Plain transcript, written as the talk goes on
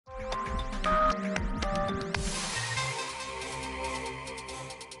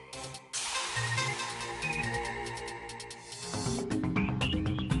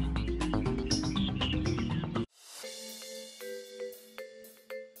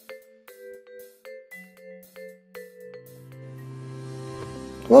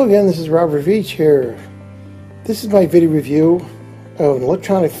Hello again, this is Robert Veach here. This is my video review of an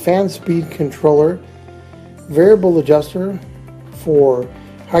electronic fan speed controller, variable adjuster for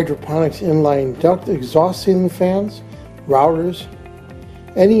hydroponics inline duct exhaust ceiling fans, routers.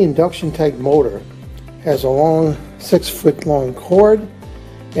 Any induction type motor has a long 6-foot long cord,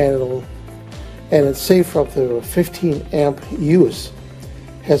 and it's safe for up to 15 amp use.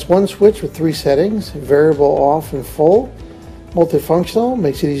 Has one switch with 3 settings: variable, off, and full. Multifunctional,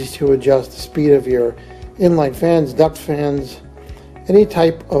 makes it easy to adjust the speed of your inline fans, duct fans, any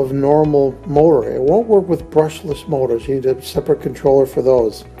type of normal motor. It won't work with brushless motors. You need a separate controller for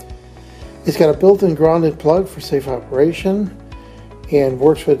those. It's got a built-in grounded plug for safe operation and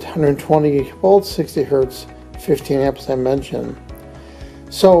works with 120 volts, 60 hertz, 15 amps I mentioned.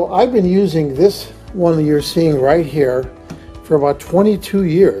 So I've been using this one that you're seeing right here for about 22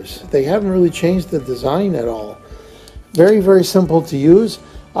 years. They haven't really changed the design at all. Very, very simple to use.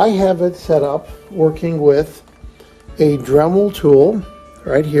 I have it set up working with a Dremel tool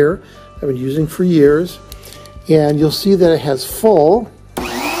right here I've been using for years, and you'll see that it has full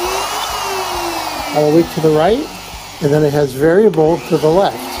all the way to the right, and then it has variable to the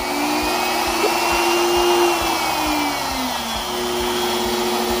left.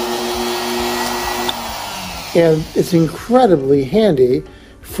 And it's incredibly handy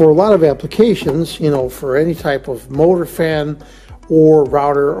for a lot of applications, you know, for any type of motor fan or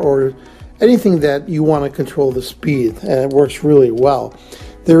router or anything that you want to control the speed, and it works really well.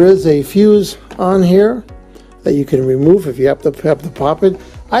 There is a fuse on here that you can remove if you have to pop it.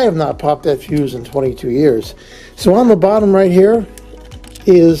 I have not popped that fuse in 22 years. So on the bottom right here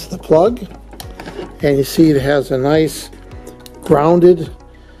is the plug, and you see it has a nice grounded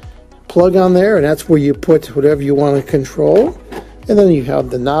plug on there, and that's where you put whatever you want to control. And then you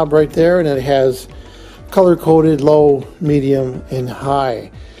have the knob right there, and it has color-coded low, medium, and high.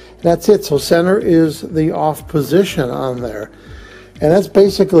 And that's it. So center is the off position on there. And that's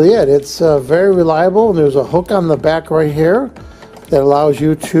basically it. It's very reliable, and there's a hook on the back right here that allows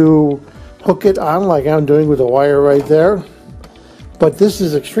you to hook it on like I'm doing with the wire right there. But this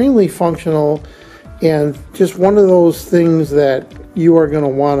is extremely functional, and just one of those things that you're going to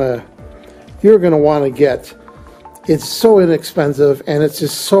want to get. It's so inexpensive, and it's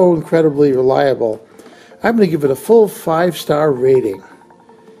just so incredibly reliable. I'm going to give it a full 5-star rating.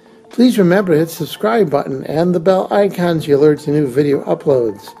 Please remember to hit the subscribe button and the bell icon to alert to new video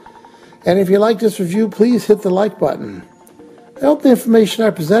uploads. And if you like this review, please hit the like button. I hope the information I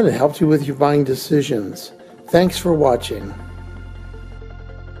presented helped you with your buying decisions. Thanks for watching.